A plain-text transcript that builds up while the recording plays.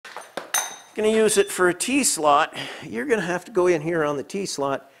Going to use it for a T-slot. You're going to have to go in here on the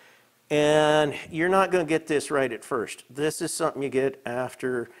T-slot, and you're not going to get this right at first. This is something you get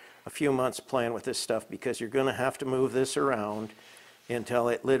after a few months playing with this stuff, because you're going to have to move this around until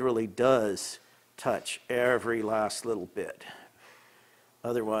it literally does touch every last little bit.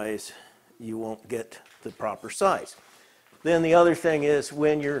 Otherwise, you won't get the proper size. Then the other thing is,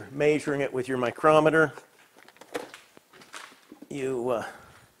 when you're measuring it with your micrometer, you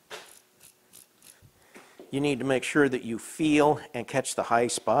need to make sure that you feel and catch the high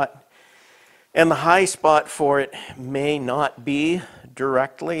spot. And the high spot for it may not be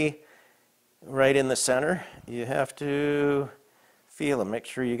directly right in the center. You have to feel and make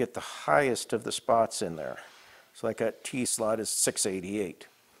sure you get the highest of the spots in there. So like that T-slot is 688.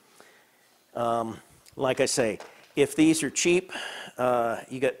 Like I say, if these are cheap,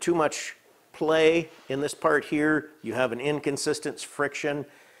 you get too much play in this part here, you have an inconsistent friction.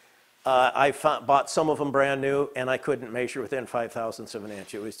 I bought some of them brand new, and I couldn't measure within 0.005 of an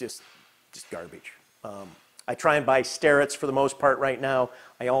inch. It was just garbage. I try and buy Starretts for the most part right now.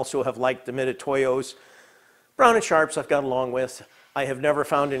 I also have liked the Mitutoyos. Brown and Sharps I've got along with. I have never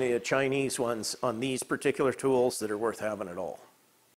found any of the Chinese ones on these particular tools that are worth having at all.